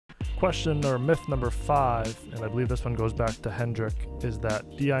question or myth number 5, and I believe this one goes back to Hendrik, is that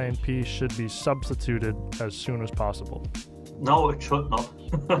DINP should be substituted as soon as possible. No, it should not.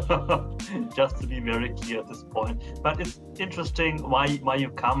 Just to be very clear at this point. But it's interesting why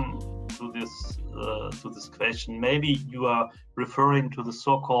you come to this question. Maybe you are referring to the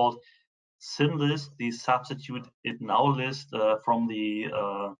so-called SIN list, the substitute it now list from the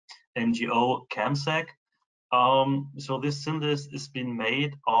NGO CAMSEC. So this SIN list is being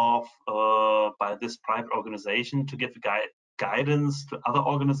made of by this private organization to give guidance to other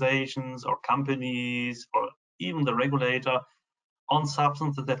organizations or companies or even the regulator on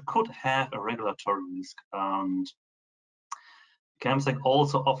substances that could have a regulatory risk. And CAMSEC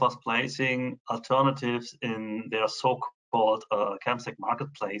also offers placing alternatives in their so-called CAMSEC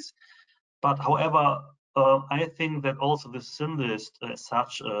marketplace. But however, I think that also the SIN list as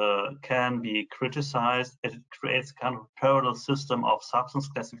such can be criticized. It creates kind of a parallel system of substance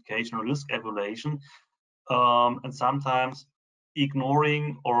classification or risk evaluation, and sometimes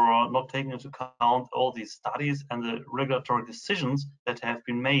ignoring or not taking into account all these studies and the regulatory decisions that have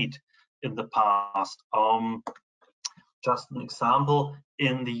been made in the past. Just an example,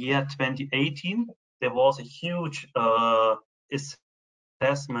 in the year 2018, there was a huge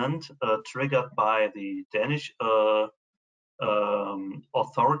assessment triggered by the Danish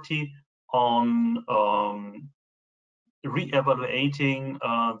authority on re-evaluating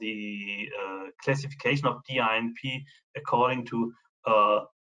the classification of DINP according to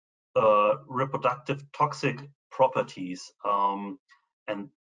reproductive toxic properties. And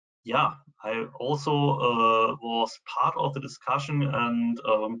yeah, I also was part of the discussion, and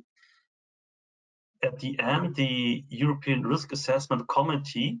at the end, the European Risk Assessment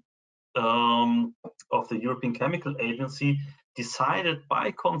Committee of the European Chemical Agency decided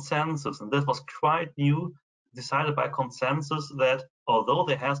by consensus, and that was quite new, decided by consensus that although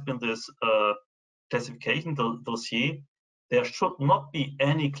there has been this classification dossier, there should not be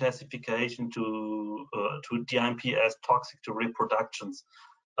any classification to DINP as toxic to reproductions.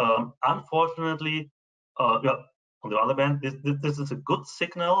 Unfortunately, on the other hand, this is a good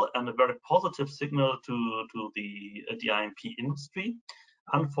signal and a very positive signal to the DINP industry.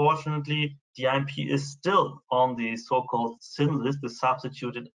 Unfortunately, DINP is still on the so-called SIN list, the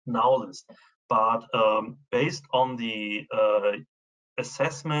substituted now list. But based on the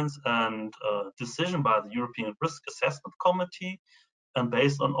assessments and decision by the European Risk Assessment Committee, and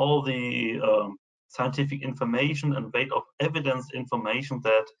based on all the scientific information and weight of evidence information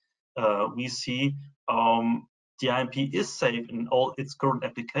that we see, DINP is safe in all its current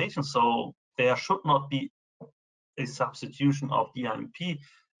applications. So there should not be a substitution of DINP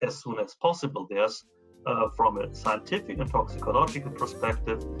as soon as possible. There's, from a scientific and toxicological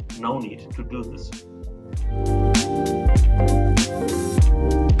perspective, no need to do this.